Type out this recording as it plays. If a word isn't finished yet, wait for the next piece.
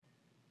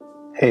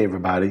Hey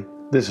everybody,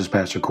 this is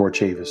Pastor Cord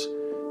Chavis.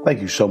 Thank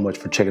you so much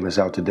for checking us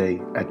out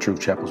today at Truth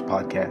Chapel's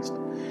podcast.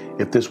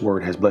 If this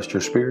word has blessed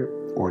your spirit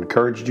or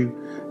encouraged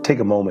you, take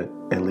a moment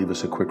and leave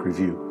us a quick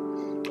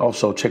review.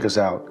 Also, check us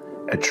out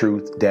at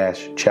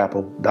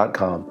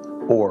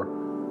truth-chapel.com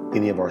or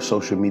any of our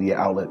social media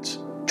outlets,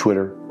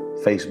 Twitter,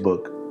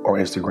 Facebook, or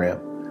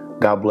Instagram.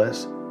 God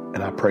bless,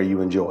 and I pray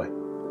you enjoy.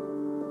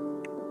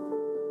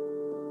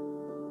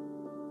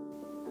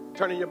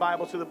 Turning your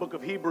Bibles to the book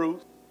of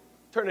Hebrews.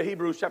 Turn to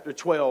Hebrews chapter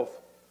 12,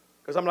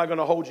 because I'm not going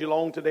to hold you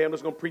long today. I'm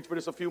just going to preach for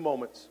just a few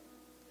moments.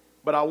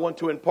 But I want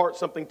to impart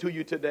something to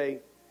you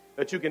today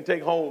that you can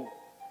take home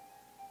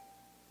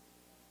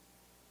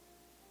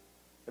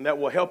and that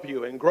will help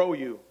you and grow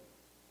you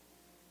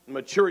and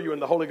mature you in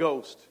the Holy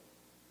Ghost.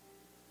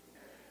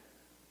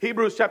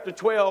 Hebrews chapter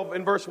 12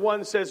 and verse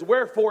 1 says,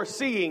 "Wherefore,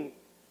 seeing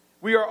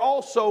we are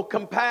also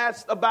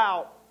compassed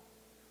about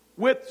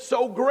with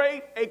so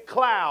great a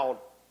cloud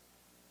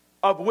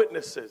of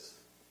witnesses,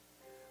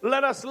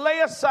 let us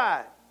lay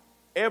aside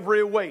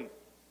every weight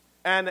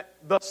and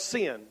the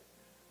sin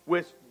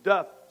which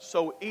doth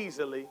so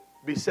easily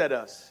beset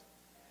us.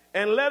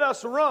 And let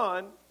us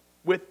run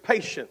with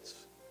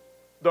patience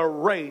the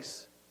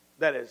race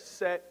that is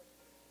set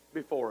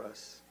before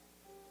us."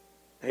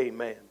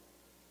 Amen.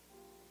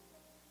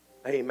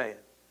 Amen.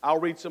 I'll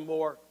read some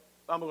more.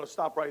 I'm going to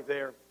stop right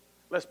there.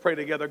 Let's pray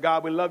together.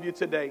 God, we love you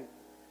today.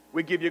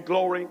 We give you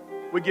glory.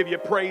 We give you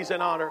praise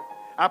and honor.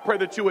 I pray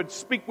that you would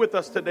speak with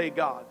us today,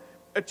 God.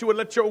 That you would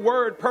let your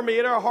word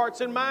permeate our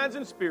hearts and minds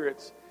and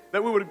spirits.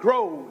 That we would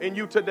grow in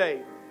you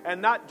today.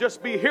 And not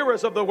just be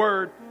hearers of the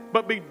word,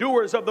 but be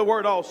doers of the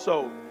word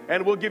also.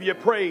 And we'll give you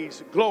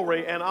praise,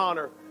 glory, and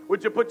honor.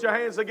 Would you put your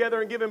hands together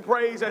and give him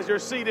praise as you're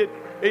seated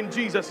in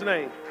Jesus'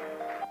 name?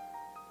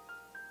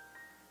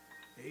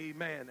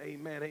 Amen,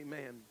 amen,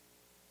 amen.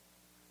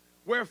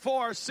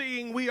 "Wherefore,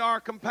 seeing we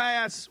are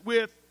compassed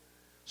with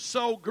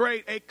so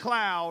great a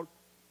cloud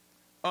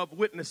of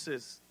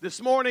witnesses."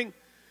 This morning,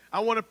 I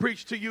want to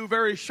preach to you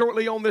very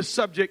shortly on this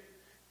subject,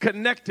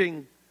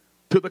 connecting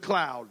to the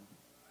cloud.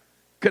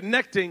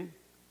 Connecting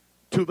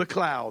to the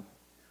cloud.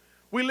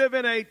 We live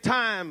in a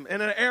time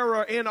and an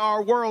era in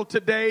our world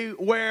today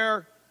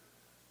where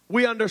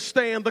we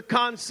understand the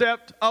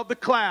concept of the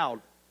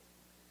cloud.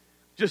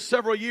 Just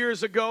several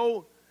years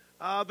ago,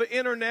 the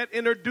internet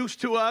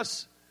introduced to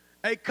us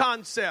a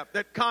concept.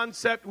 That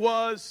concept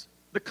was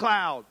the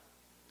cloud.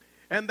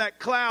 And that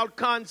cloud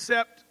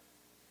concept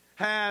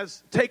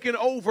has taken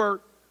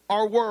over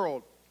our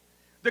world.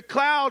 The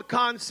cloud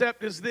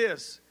concept is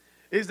this,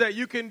 is that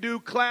you can do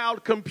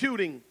cloud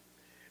computing,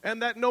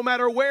 and that no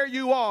matter where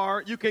you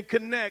are, you can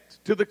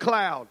connect to the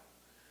cloud.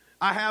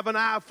 I have an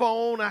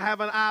iPhone, I have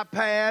an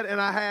iPad,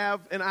 and I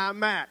have an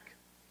iMac.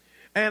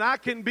 And I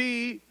can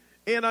be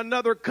in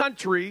another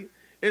country.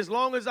 As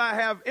long as I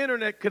have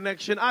internet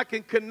connection, I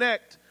can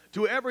connect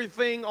to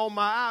everything on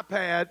my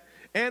iPad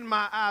and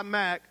my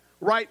iMac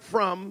right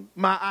from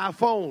my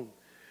iPhone.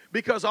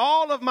 Because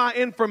all of my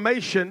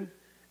information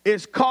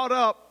is caught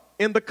up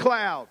in the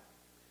cloud.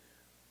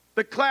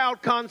 The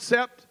cloud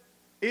concept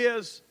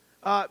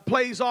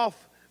plays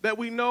off that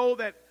we know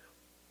that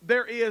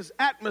there is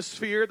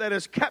atmosphere that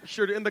is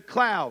captured in the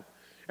cloud.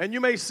 And you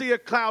may see a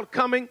cloud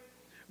coming,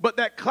 but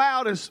that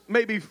cloud is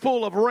maybe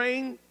full of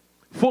rain,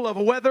 full of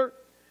weather.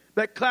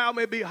 That cloud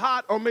may be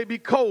hot or may be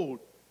cold.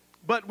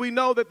 But we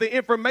know that the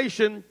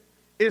information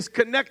is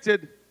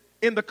connected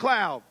in the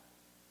cloud.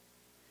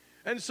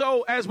 And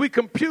so as we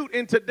compute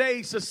in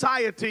today's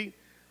society,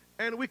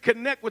 and we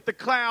connect with the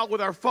cloud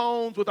with our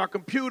phones, with our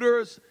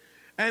computers,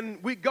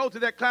 and we go to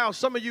that cloud.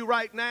 Some of you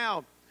right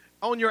now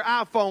on your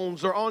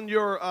iPhones or on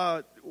your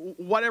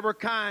whatever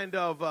kind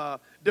of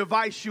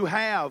device you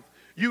have,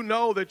 you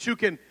know that you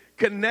can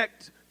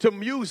connect to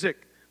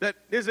music that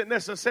isn't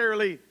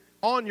necessarily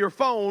on your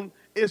phone.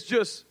 It's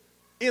just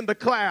in the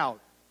cloud.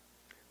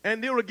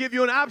 And it will give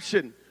you an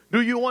option. Do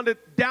you want to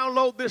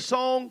download this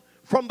song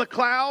from the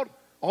cloud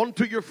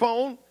onto your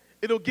phone?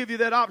 It'll give you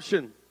that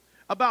option.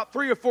 About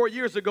 3 or 4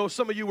 years ago,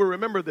 some of you will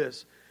remember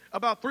this.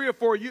 About 3 or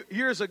 4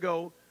 years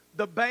ago,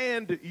 the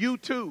band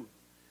U2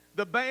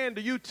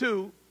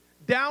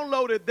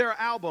 downloaded their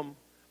album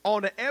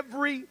on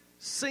every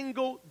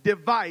single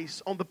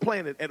device on the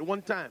planet at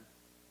one time.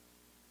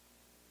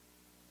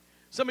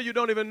 Some of you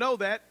don't even know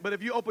that, but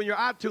if you open your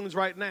iTunes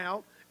right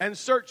now and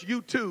search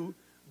U2,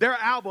 their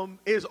album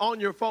is on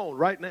your phone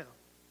right now.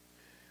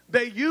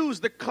 They use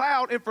the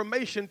cloud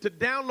information to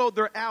download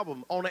their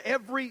album on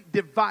every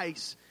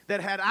device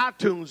that had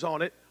iTunes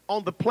on it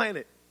on the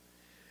planet.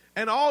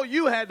 And all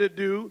you had to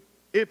do,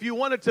 if you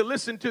wanted to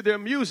listen to their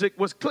music,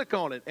 was click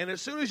on it. And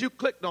as soon as you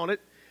clicked on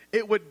it,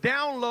 it would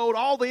download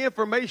all the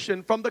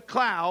information from the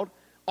cloud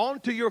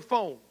onto your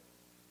phone.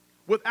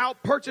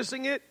 Without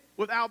purchasing it,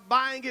 without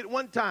buying it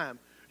one time,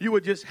 you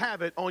would just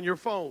have it on your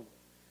phone.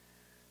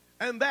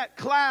 And that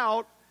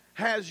cloud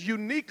has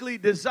uniquely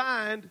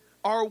designed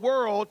our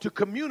world to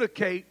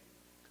communicate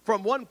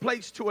from one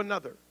place to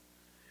another.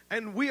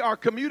 And we are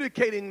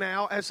communicating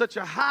now at such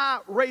a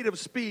high rate of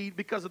speed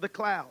because of the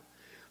cloud.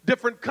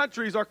 Different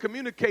countries are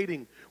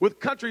communicating with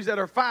countries that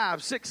are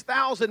 5,000,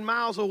 6,000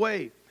 miles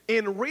away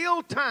in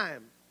real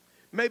time,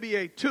 maybe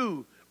a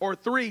 2 or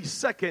 3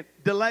 second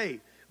delay.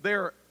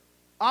 They're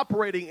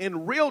operating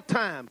in real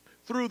time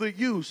through the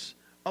use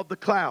of the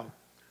cloud.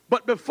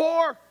 But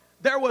before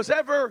there was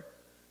ever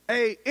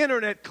an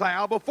internet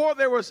cloud, before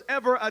there was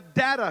ever a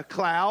data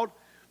cloud,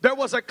 there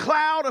was a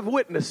cloud of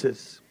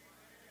witnesses.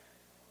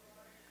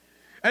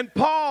 And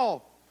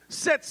Paul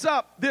sets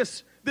up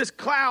this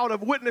cloud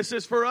of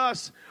witnesses for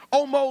us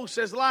almost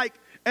as like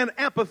an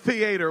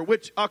amphitheater,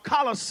 which a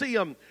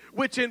coliseum,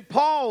 which in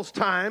Paul's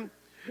time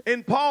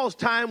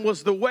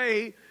was the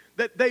way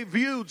that they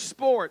viewed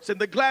sports, and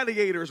the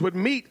gladiators would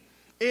meet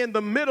in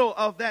the middle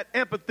of that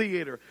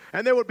amphitheater,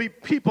 and there would be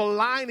people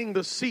lining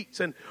the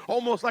seats, and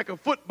almost like a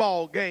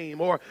football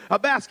game or a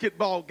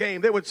basketball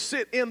game, they would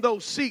sit in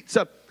those seats.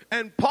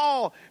 And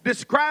Paul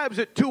describes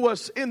it to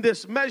us in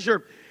this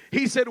measure.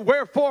 He said,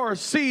 wherefore,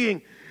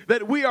 seeing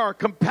that we are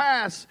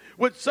compassed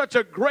with such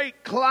a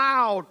great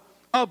cloud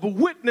of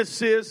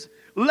witnesses,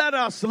 let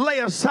us lay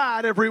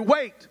aside every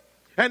weight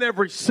and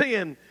every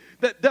sin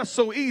that does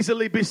so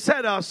easily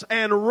beset us,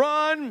 and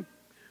run.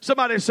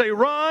 Somebody say,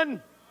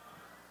 run.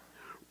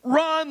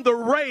 Run the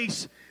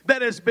race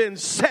that has been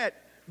set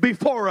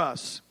before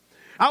us.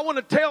 I want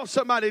to tell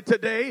somebody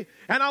today,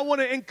 and I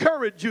want to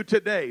encourage you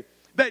today,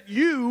 that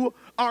you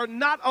are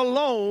not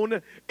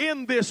alone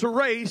in this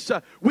race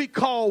we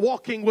call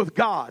walking with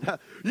God.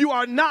 You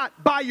are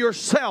not by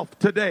yourself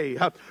today,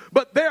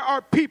 but there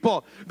are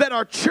people that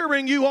are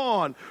cheering you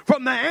on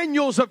from the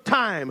annuals of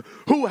time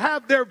who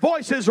have their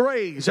voices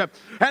raised,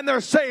 and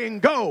they're saying,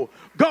 go,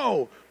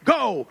 go,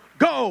 go,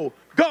 go,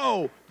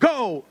 go,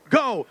 go,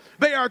 go.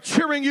 They are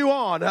cheering you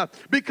on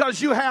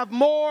because you have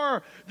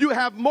more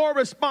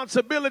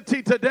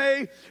responsibility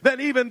today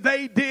than even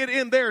they did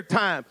in their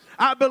time.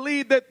 I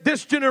believe that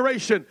this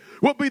generation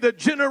will be the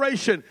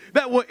generation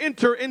that will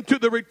enter into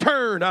the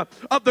return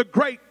of the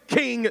great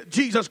King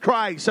Jesus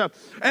Christ.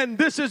 And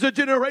this is a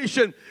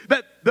generation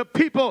that the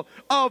people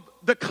of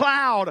the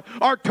cloud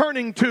are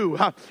turning to,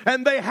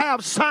 and they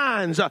have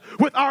signs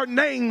with our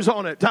names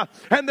on it,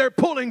 and they're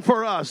pulling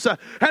for us,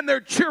 and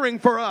they're cheering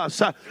for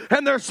us,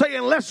 and they're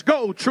saying, let's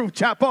go, Truth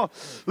Chapel.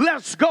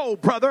 Let's go,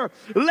 brother.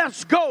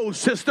 Let's go,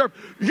 sister.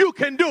 You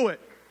can do it.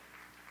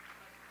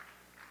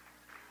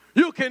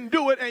 You can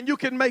do it, and you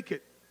can make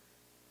it.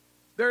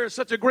 There is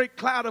such a great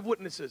cloud of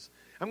witnesses.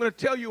 I'm going to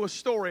tell you a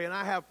story, and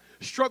I have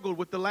struggled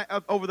with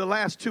over the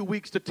last 2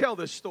 weeks to tell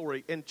this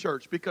story in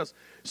church because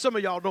some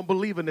of y'all don't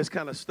believe in this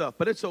kind of stuff,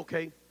 but it's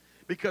okay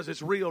because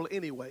it's real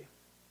anyway.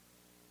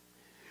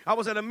 I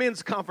was at a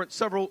men's conference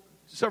several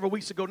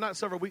weeks ago,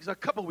 a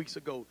couple weeks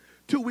ago,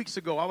 2 weeks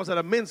ago. I was at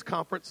a men's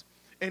conference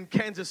in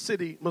Kansas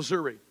City,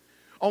 Missouri.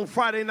 On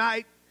Friday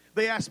night,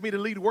 they asked me to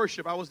lead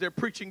worship. I was there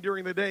preaching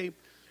during the day,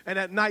 and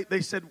at night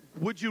they said,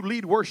 would you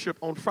lead worship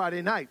on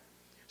Friday night?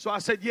 So I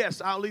said,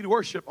 yes, I'll lead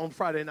worship on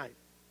Friday night.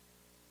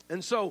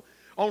 And so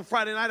on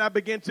Friday night, I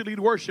began to lead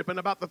worship. And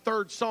about the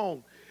third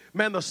song,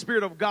 man, the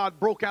Spirit of God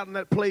broke out in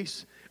that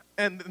place.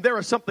 And there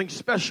is something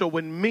special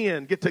when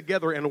men get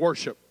together and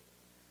worship.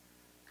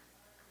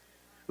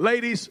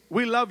 Ladies,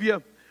 we love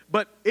you,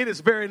 but it is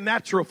very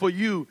natural for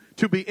you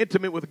to be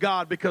intimate with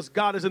God because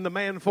God is in the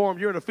man form,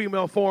 you're in a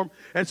female form.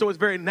 And so it's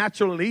very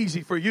natural and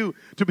easy for you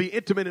to be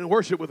intimate in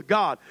worship with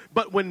God.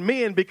 But when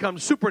men become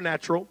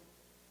supernatural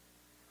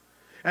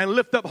and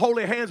lift up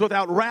holy hands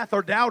without wrath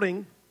or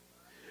doubting,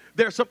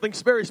 there's something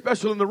very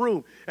special in the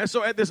room. And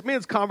so at this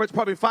men's conference,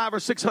 probably 500 or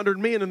 600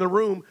 men in the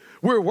room,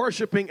 we're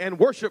worshiping, and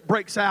worship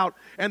breaks out,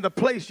 and the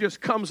place just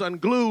comes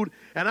unglued,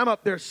 and I'm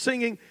up there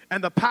singing,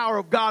 and the power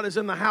of God is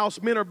in the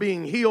house. Men are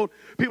being healed.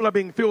 People are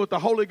being filled with the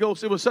Holy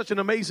Ghost. It was such an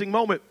amazing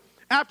moment.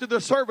 After the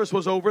service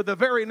was over, the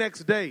very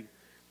next day,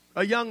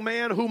 a young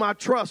man whom I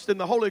trust in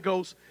the Holy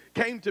Ghost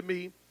came to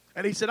me,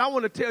 and he said, I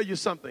want to tell you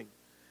something.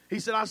 He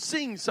said, I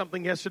seen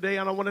something yesterday,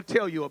 and I want to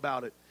tell you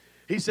about it.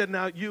 He said,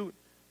 now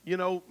you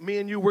know, me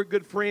and you, we're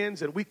good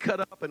friends, and we cut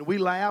up and we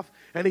laugh.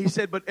 And he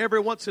said, but every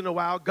once in a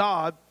while,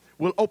 God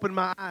will open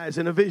my eyes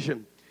in a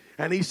vision.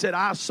 And he said,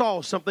 I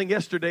saw something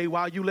yesterday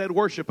while you led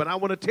worship, and I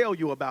want to tell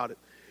you about it.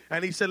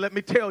 And he said, let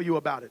me tell you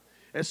about it.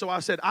 And so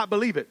I said, I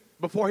believe it.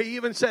 Before he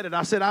even said it,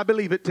 I said, I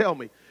believe it. Tell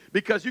me.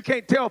 Because you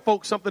can't tell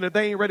folks something if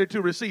they ain't ready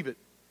to receive it.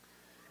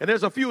 And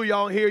there's a few of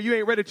y'all here, you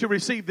ain't ready to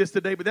receive this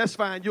today, but that's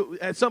fine.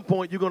 At some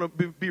point, you're going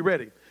to be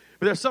ready.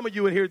 But there's some of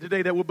you in here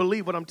today that will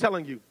believe what I'm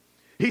telling you.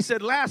 He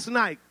said, last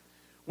night,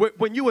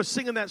 when you were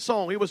singing that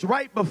song, it was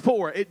right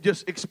before it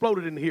just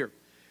exploded in here.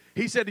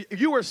 He said,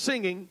 you were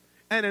singing,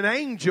 and an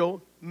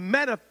angel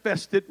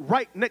manifested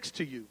right next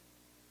to you.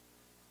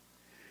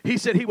 He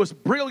said he was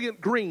brilliant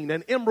green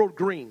and emerald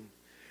green.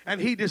 And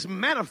he just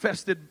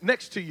manifested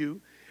next to you,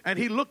 and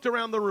he looked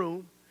around the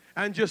room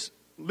and just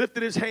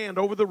lifted his hand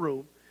over the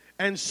room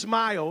and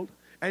smiled,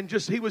 and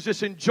he was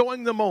just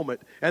enjoying the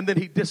moment, and then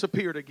he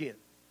disappeared again.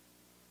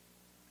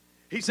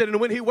 He said, and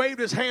when he waved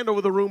his hand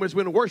over the room is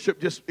when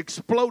worship just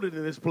exploded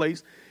in this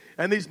place,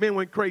 and these men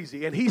went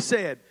crazy. And he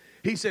said,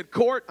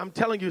 Court, I'm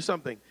telling you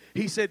something.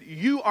 He said,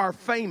 you are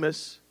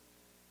famous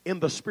in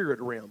the spirit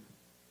realm.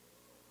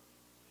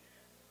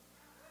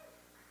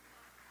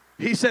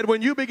 He said,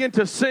 when you begin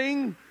to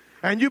sing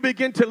and you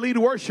begin to lead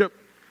worship,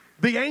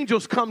 the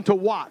angels come to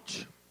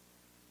watch.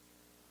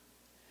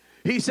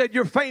 He said,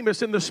 you're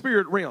famous in the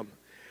spirit realm.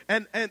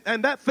 And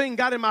that thing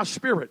got in my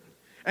spirit.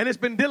 And it's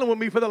been dealing with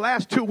me for the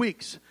last 2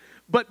 weeks.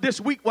 But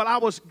this week, while I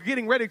was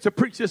getting ready to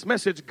preach this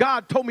message,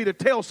 God told me to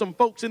tell some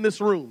folks in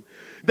this room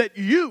that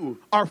you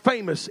are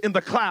famous in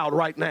the cloud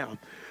right now.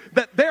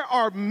 That there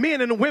are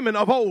men and women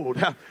of old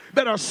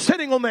that are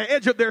sitting on the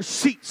edge of their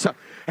seats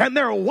and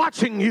they're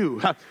watching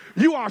you.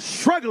 You are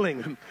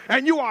struggling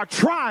and you are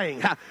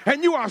trying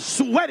and you are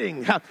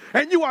sweating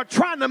and you are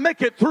trying to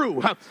make it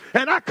through.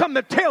 And I come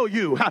to tell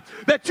you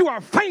that you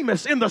are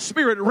famous in the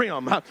spirit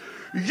realm.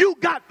 You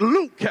got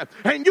Luke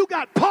and you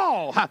got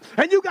Paul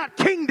and you got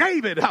King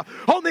David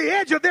on the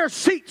edge of their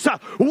seats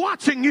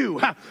watching you.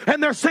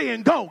 And they're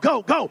saying, go,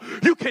 go, go.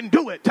 You can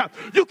do it.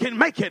 You can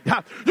make it.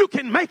 You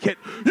can make it.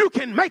 You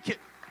can make it.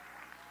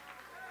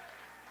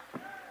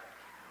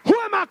 Who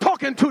am I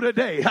talking to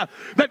today?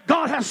 That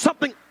God has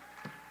something.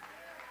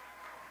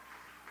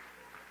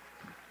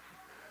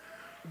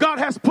 God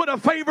has put a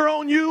favor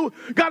on you.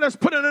 God has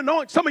put an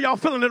anointing. Some of y'all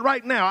feeling it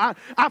right now.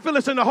 I feel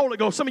this in the Holy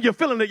Ghost. Some of you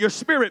feeling it. Your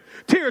spirit,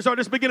 tears are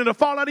just beginning to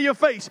fall out of your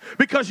face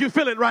because you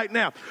feel it right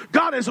now.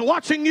 God is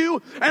watching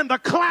you, and the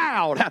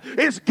cloud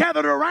is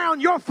gathered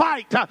around your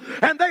fight,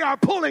 and they are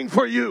pulling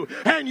for you,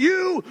 and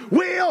you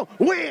will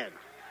win.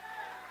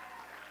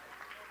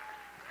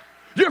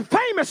 You're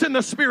famous in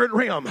the spirit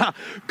realm.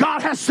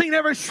 God has seen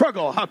every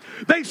struggle.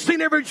 They've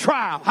seen every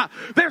trial.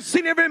 They've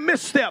seen every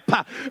misstep.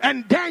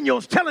 And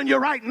Daniel's telling you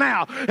right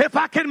now, if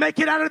I can make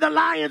it out of the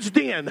lion's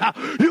den,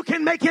 you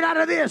can make it out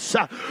of this.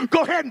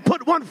 Go ahead and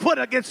put one foot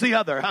against the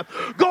other.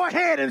 Go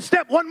ahead and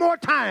step one more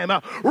time.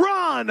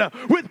 Run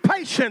with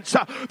patience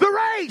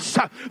the race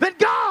that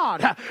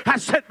God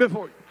has set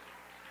before you.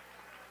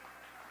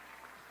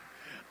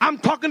 I'm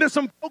talking to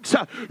some folks,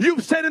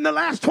 you've said in the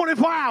last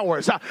 24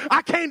 hours,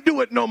 I can't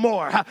do it no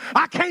more.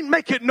 I can't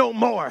make it no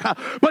more.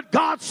 But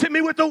God sent me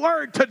with the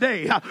word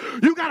today.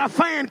 You got a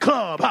fan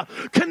club.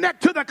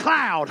 Connect to the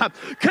cloud.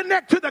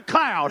 Connect to the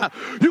cloud.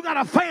 You got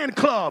a fan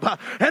club,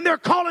 and they're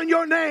calling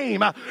your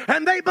name,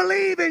 and they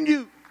believe in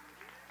you.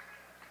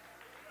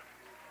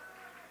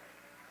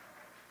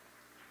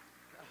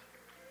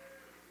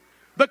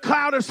 The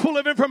cloud is full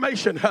of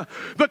information.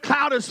 The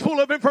cloud is full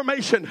of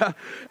information.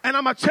 And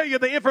I'm going to tell you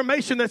the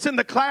information that's in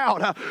the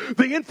cloud.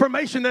 The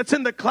information that's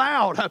in the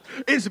cloud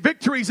is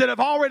victories that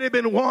have already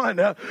been won.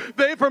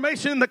 The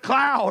information in the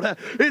cloud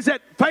is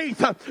that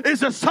faith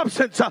is the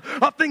substance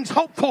of things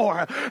hoped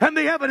for and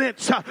the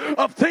evidence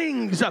of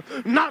things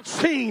not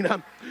seen.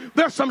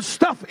 There's some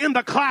stuff in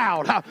the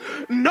cloud.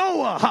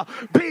 Noah,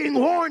 being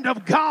warned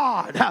of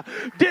God,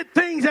 did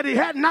things that he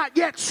had not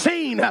yet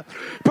seen.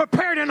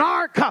 Prepared an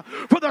ark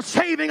for the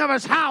saving of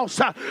his house.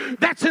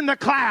 That's in the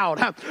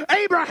cloud.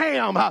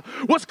 Abraham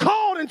was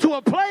called into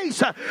a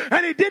place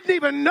and he didn't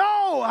even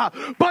know,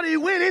 but he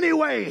went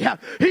anyway.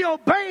 He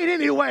obeyed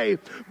anyway.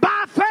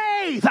 By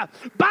faith.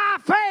 By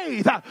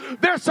faith.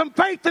 There's some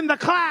faith in the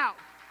cloud.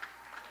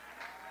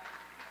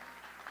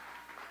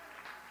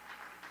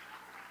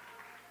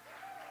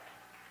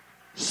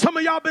 Some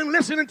of y'all been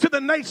listening to the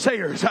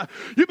naysayers.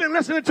 You've been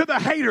listening to the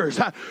haters.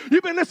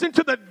 You've been listening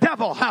to the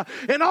devil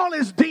and all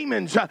his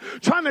demons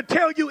trying to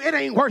tell you it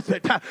ain't worth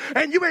it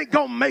and you ain't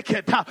gonna make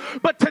it.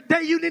 But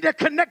today you need to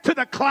connect to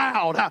the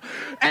cloud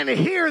and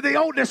hear the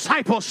old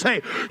disciples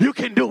say, you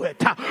can do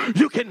it.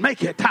 You can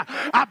make it.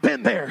 I've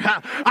been there.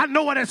 I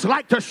know what it's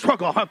like to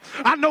struggle.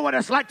 I know what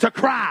it's like to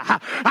cry.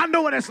 I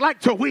know what it's like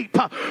to weep.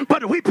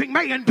 But weeping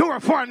may endure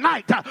for a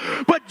night.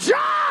 But joy,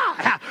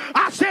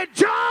 I said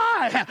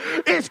joy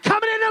is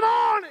coming in the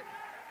morning.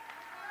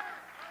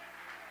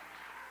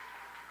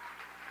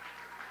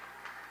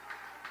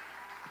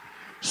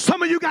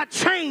 Some of you got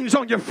chains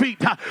on your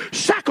feet,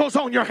 shackles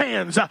on your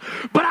hands.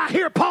 But I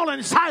hear Paul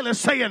and Silas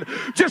saying,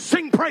 just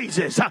sing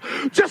praises.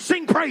 Just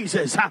sing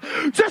praises.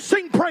 Just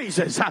sing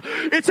praises.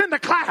 It's in the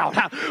cloud.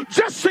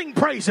 Just sing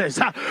praises.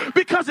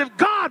 Because if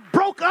God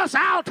broke us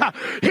out,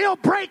 he'll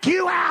break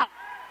you out.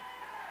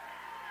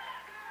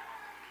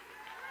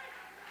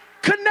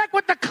 Connect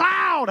with the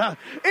cloud.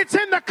 It's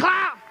in the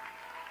cloud.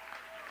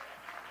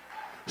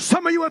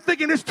 Some of you are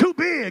thinking it's too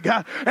big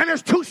and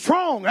it's too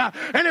strong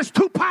and it's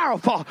too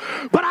powerful.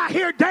 But I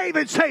hear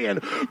David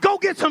saying, go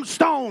get some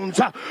stones.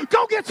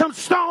 Go get some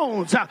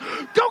stones.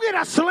 Go get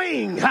a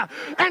sling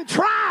and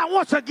try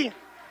once again.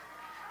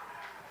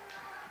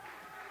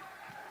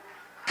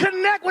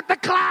 Connect with the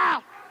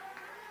cloud.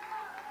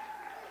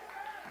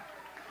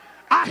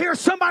 I hear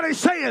somebody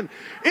saying,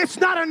 it's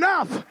not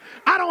enough.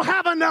 I don't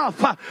have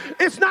enough.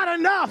 It's not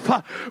enough.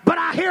 But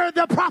I hear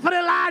the prophet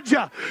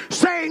Elijah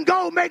saying,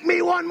 go make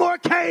me one more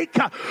cake.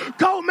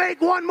 Go make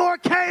one more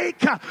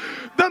cake.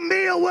 The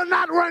meal will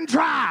not run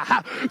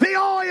dry. The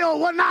oil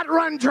will not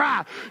run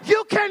dry.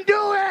 You can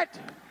do it.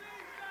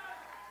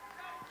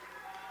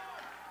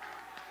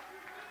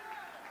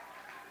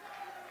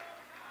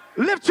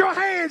 Lift your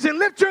hands and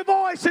lift your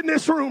voice in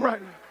this room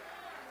right now.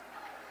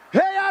 Hey,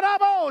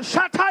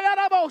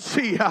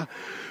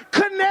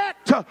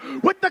 Connect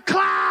with the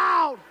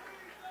cloud.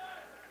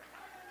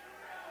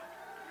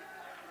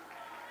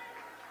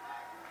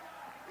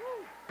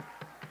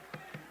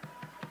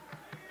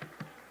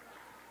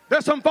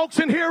 There's some folks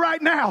in here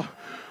right now.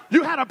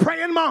 You had a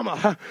praying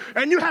mama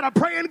and you had a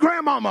praying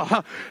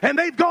grandmama and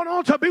they've gone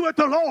on to be with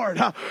the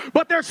Lord,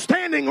 but they're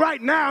standing right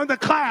now in the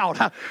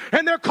cloud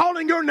and they're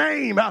calling your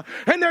name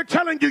and they're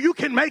telling you, you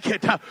can make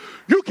it.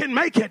 You can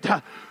make it.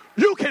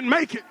 You can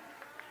make it.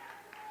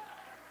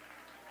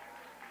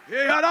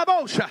 Hey,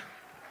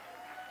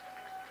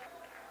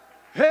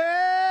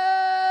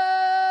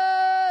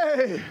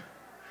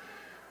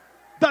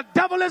 the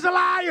devil is a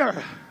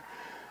liar.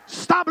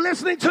 Stop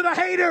listening to the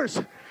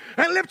haters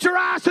and lift your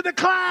eyes to the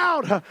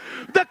cloud.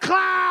 The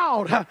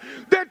cloud.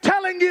 They're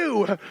telling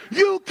you,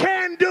 you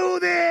can do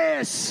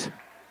this.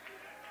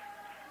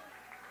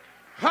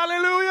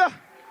 Hallelujah.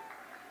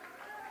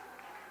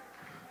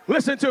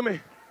 Listen to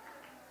me.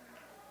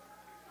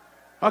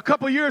 A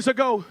couple years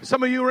ago,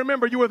 some of you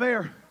remember, you were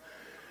there.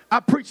 I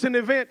preached an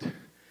event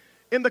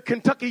in the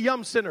Kentucky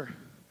Yum Center.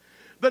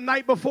 The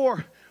night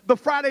before, the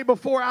Friday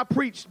before I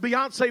preached,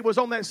 Beyonce was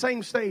on that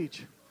same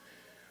stage.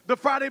 The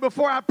Friday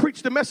before I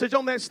preached the message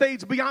on that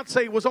stage,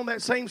 Beyonce was on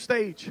that same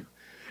stage.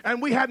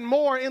 And we had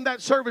more in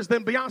that service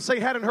than Beyonce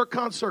had in her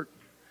concert.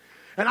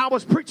 And I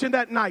was preaching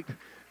that night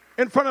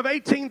in front of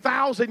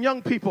 18,000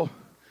 young people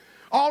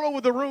all over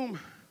the room.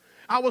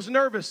 I was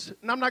nervous,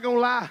 and I'm not going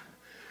to lie.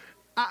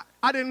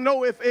 I didn't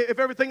know if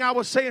everything I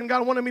was saying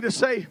God wanted me to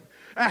say.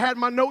 I had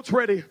my notes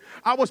ready.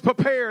 I was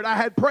prepared. I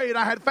had prayed.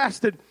 I had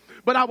fasted.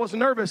 But I was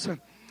nervous.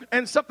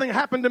 And something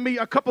happened to me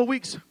a couple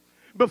weeks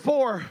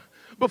before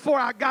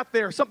I got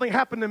there. Something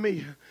happened to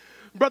me.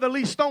 Brother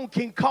Lee Stone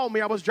King called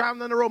me. I was driving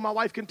down the road. My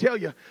wife can tell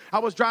you. I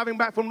was driving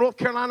back from North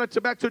Carolina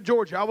back to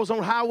Georgia. I was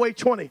on Highway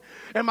 20.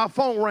 And my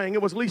phone rang.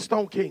 It was Lee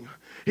Stone King.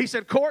 He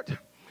said, Court,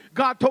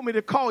 God told me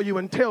to call you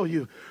and tell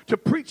you to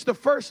preach the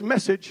first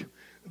message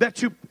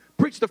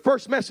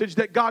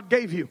that God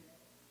gave you.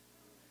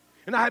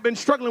 And I had been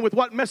struggling with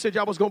what message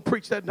I was going to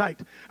preach that night.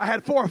 I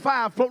had 4 or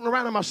 5 floating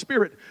around in my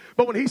spirit.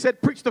 But when he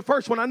said preach the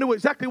first one, I knew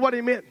exactly what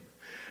he meant.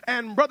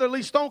 And Brother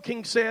Lee Stone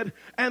King said,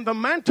 and the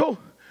mantle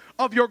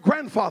of your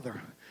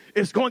grandfather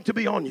is going to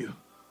be on you.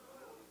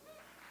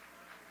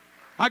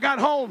 I got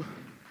home.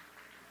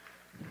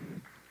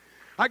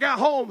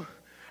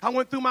 I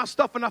went through my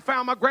stuff and I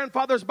found my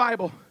grandfather's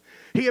Bible.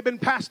 He had been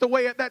passed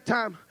away at that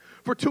time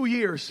for 2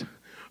 years.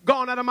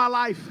 Gone out of my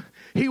life.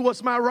 He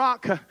was my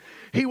rock.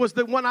 He was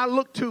the one I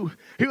looked to.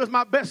 He was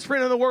my best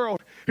friend in the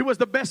world. He was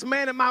the best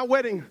man at my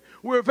wedding.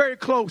 We were very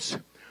close.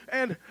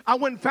 And I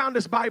went and found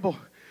this Bible.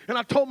 And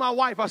I told my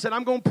wife, I said,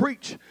 I'm going to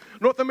preach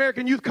North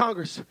American Youth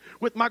Congress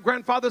with my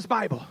grandfather's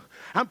Bible.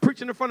 I'm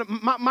preaching in front of,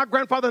 my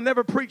grandfather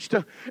never preached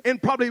in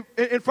front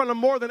of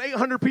more than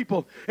 800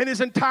 people in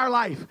his entire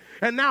life.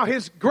 And now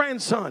his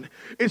grandson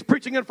is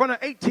preaching in front of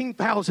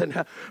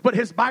 18,000. But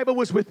his Bible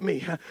was with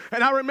me.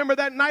 And I remember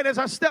that night as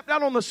I stepped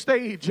out on the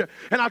stage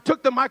and I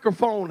took the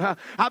microphone,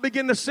 I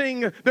began to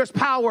sing, there's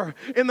power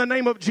in the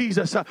name of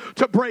Jesus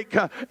to break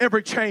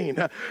every chain.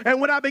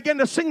 And when I began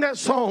to sing that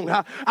song,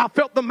 I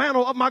felt the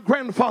mantle of my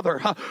grandfather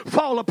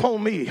fall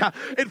upon me.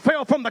 It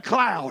fell from the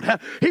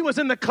cloud. He was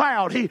in the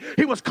cloud.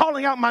 He was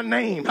calling out my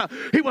name.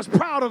 He was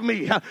proud of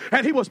me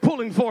and he was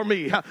pulling for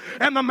me.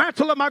 And the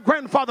mantle of my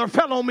grandfather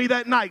fell on me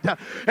that night.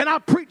 And I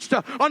preached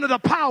under the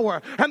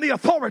power and the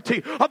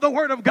authority of the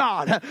word of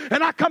God.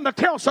 And I come to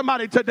tell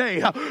somebody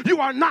today,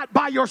 you are not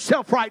by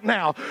yourself right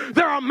now.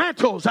 There are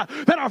mantles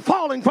that are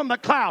falling from the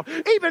cloud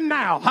even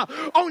now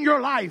on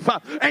your life.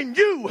 And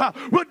you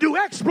will do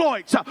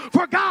exploits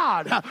for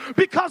God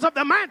because of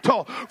the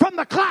mantle from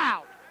the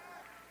cloud.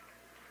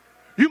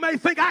 You may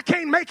think, I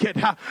can't make it.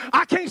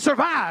 I can't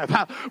survive.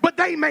 But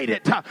they made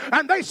it.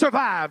 And they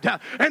survived.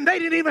 And they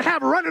didn't even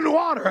have running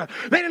water.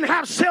 They didn't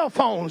have cell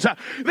phones.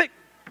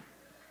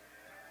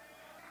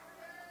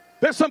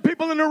 There's some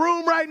people in the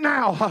room right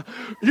now.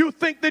 You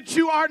think that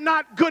you are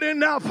not good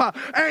enough.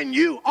 And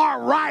you are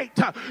right.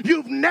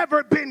 You've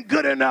never been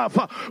good enough.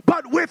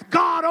 But with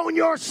God on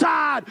your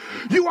side,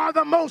 you are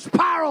the most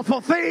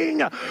powerful thing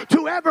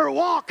to ever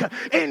walk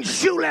in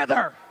shoe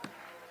leather.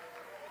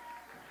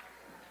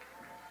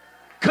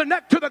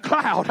 Connect to the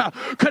cloud.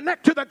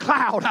 Connect to the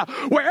cloud.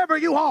 Wherever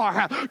you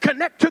are,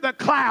 connect to the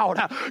cloud.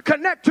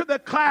 Connect to the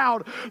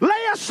cloud.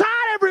 Lay aside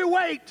every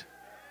weight.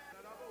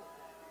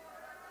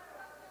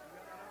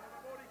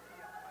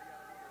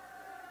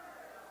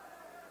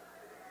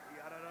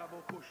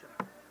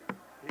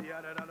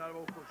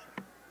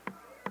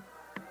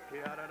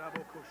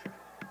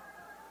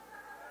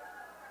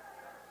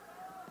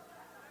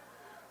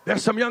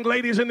 There's some young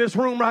ladies in this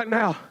room right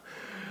now.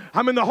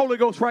 I'm in the Holy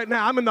Ghost right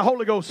now. I'm in the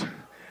Holy Ghost.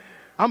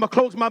 I'm going to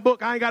close my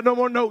book. I ain't got no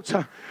more notes.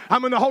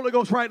 I'm in the Holy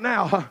Ghost right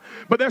now.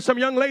 But there's some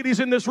young ladies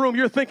in this room.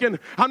 You're thinking,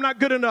 I'm not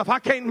good enough. I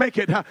can't make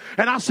it.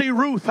 And I see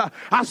Ruth.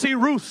 I see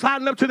Ruth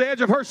sliding up to the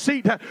edge of her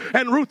seat.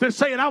 And Ruth is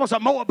saying, I was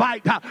a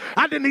Moabite.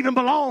 I didn't even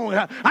belong.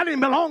 I didn't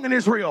belong in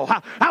Israel.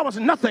 I was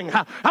nothing.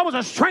 I was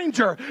a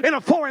stranger in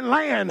a foreign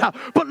land.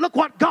 But look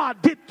what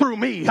God did through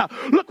me.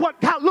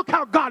 Look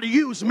how God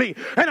used me.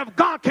 And if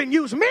God can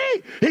use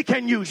me, he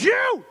can use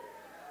you.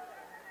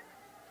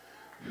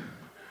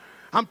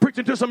 I'm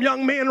preaching to some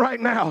young men right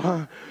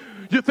now.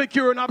 You think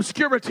you're in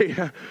obscurity.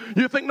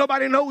 You think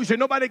nobody knows you.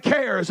 Nobody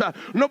cares.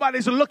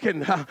 Nobody's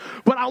looking.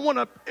 But I want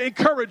to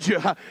encourage you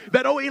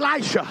that,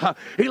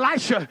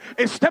 Elisha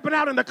is stepping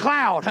out in the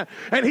cloud.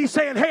 And he's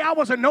saying, hey, I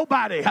was a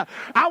nobody.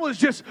 I was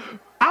just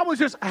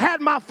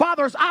had my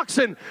father's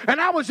oxen,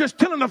 and I was just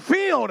tilling the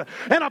field,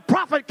 and a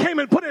prophet came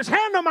and put his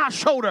hand on my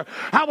shoulder.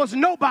 I was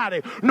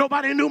nobody.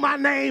 Nobody knew my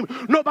name.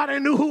 Nobody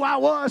knew who I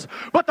was.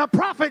 But the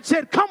prophet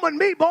said, come with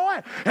me, boy,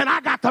 and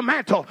I got the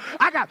mantle.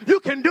 You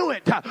can do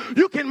it.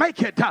 You can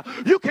make it.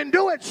 You can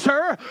do it,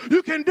 sir.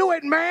 You can do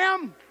it,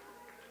 ma'am.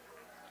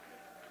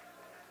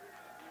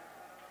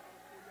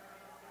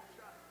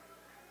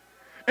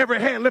 Every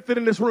hand lifted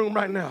in this room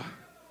right now.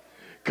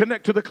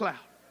 Connect to the cloud.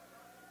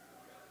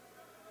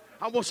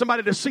 I want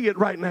somebody to see it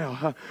right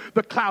now.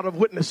 The cloud of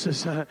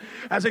witnesses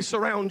as they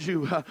surround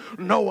you.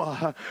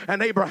 Noah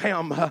and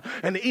Abraham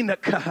and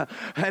Enoch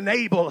and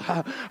Abel.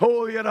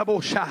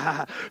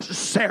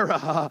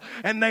 Sarah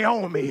and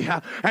Naomi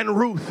and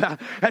Ruth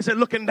as they're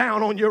looking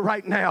down on you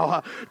right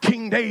now.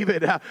 King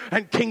David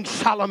and King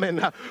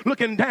Solomon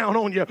looking down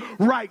on you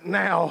right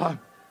now.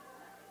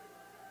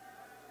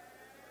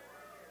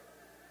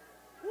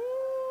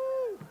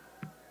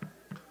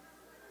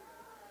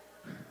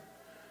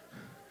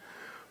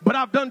 But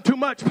I've done too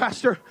much,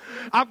 Pastor.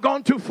 I've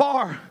gone too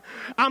far.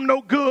 I'm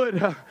no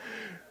good.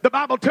 The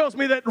Bible tells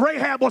me that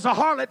Rahab was a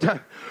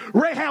harlot.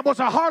 Rahab was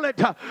a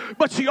harlot,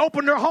 but she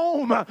opened her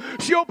home.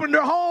 She opened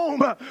her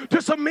home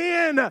to some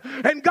men,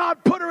 and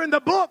God put her in the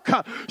book.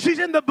 She's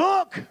in the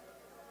book.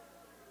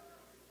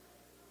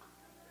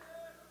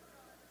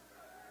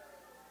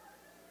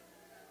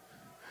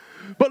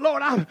 But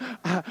Lord,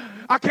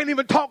 I can't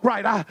even talk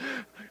right.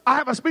 I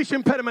have a speech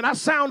impediment. I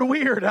sound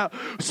weird.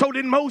 So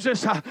did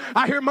Moses.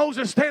 I hear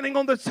Moses standing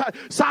on the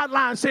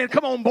sideline saying,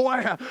 come on,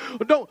 boy.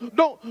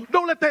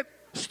 Don't let that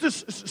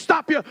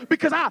stop you,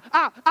 because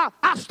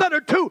I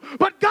stuttered too.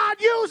 But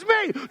God used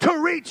me to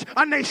reach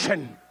a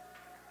nation.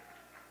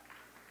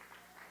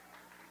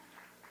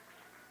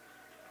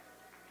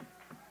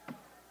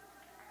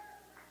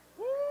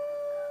 Woo.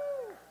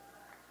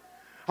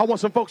 I want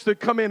some folks to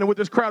come in with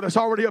this crowd that's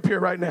already up here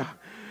right now.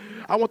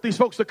 I want these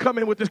folks to come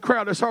in with this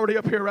crowd that's already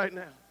up here right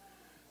now.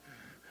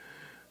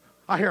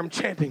 I hear them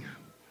chanting.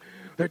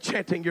 They're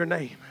chanting your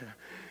name.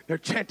 They're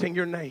chanting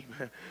your name.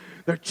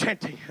 They're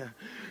chanting.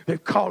 They're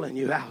calling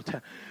you out.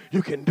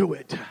 You can do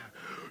it.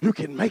 You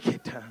can make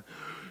it.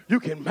 You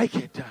can make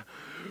it.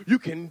 You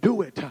can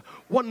do it.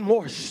 One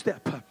more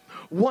step.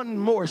 One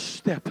more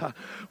step.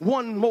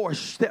 One more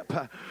step.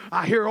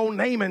 I hear old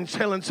Naaman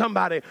telling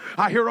somebody.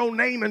 I hear old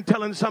Naaman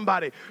telling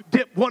somebody,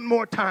 dip one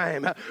more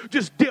time.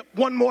 Just dip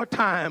one more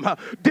time.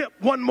 Dip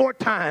one more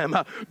time.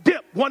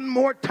 Dip one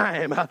more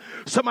time.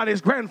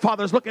 Somebody's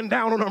grandfather's looking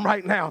down on them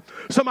right now.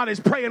 Somebody's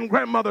praying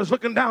grandmother's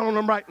looking down on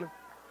them right now.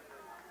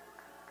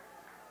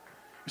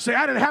 You say,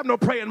 I didn't have no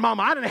praying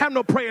mama. I didn't have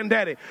no praying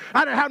daddy.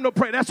 I didn't have no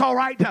prayer. That's all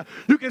right.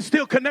 You can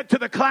still connect to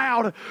the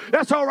cloud.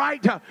 That's all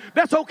right.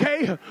 That's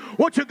okay.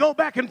 Won't you go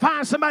back and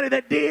find somebody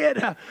that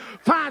did?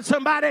 Find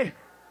somebody.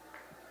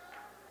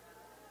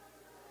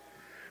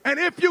 And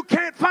if you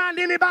can't find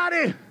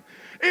anybody,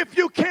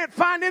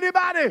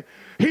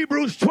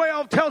 Hebrews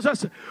 12 tells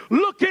us,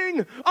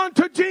 looking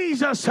unto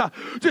Jesus.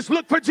 Just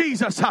look for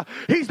Jesus.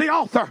 He's the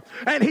author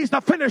and he's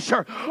the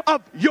finisher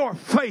of your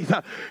faith.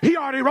 He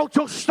already wrote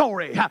your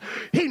story.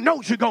 He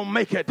knows you're going to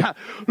make it.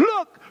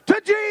 Look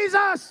to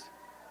Jesus.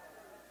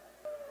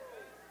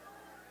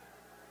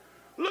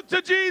 Look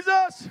to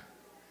Jesus.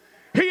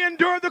 He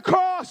endured the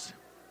cross.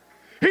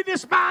 He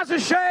despised the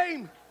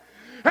shame.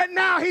 And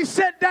now he's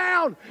set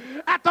down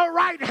at the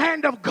right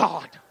hand of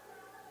God.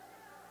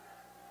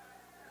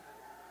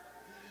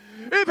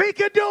 If he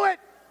can do it,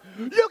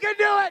 you can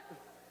do it.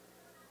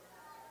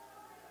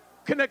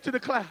 Connect to the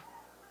cloud.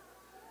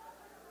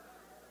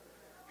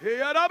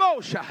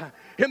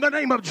 In the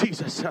name of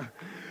Jesus.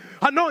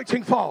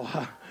 Anointing fall.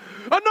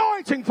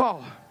 Anointing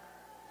fall.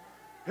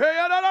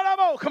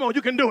 Come on,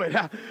 you can do it.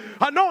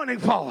 Anointing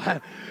fall.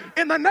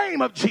 In the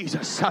name of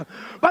Jesus.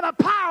 By the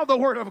power of the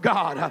word of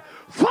God.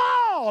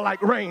 Fall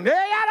like rain.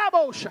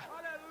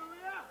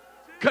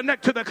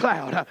 Connect to the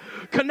cloud.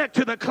 Connect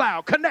to the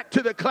cloud. Connect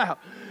to the cloud.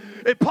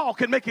 If Paul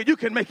can make it, you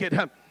can make it.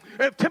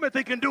 If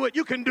Timothy can do it,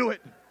 you can do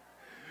it.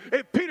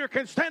 If Peter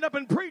can stand up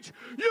and preach,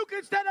 you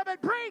can stand up and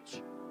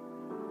preach.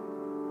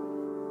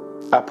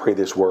 I pray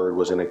this word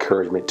was an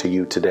encouragement to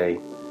you today.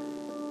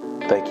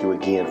 Thank you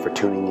again for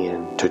tuning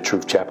in to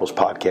Truth Chapel's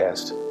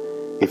podcast.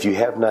 If you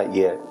have not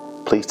yet,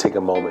 please take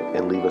a moment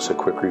and leave us a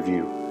quick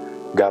review.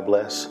 God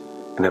bless,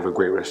 and have a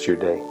great rest of your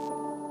day.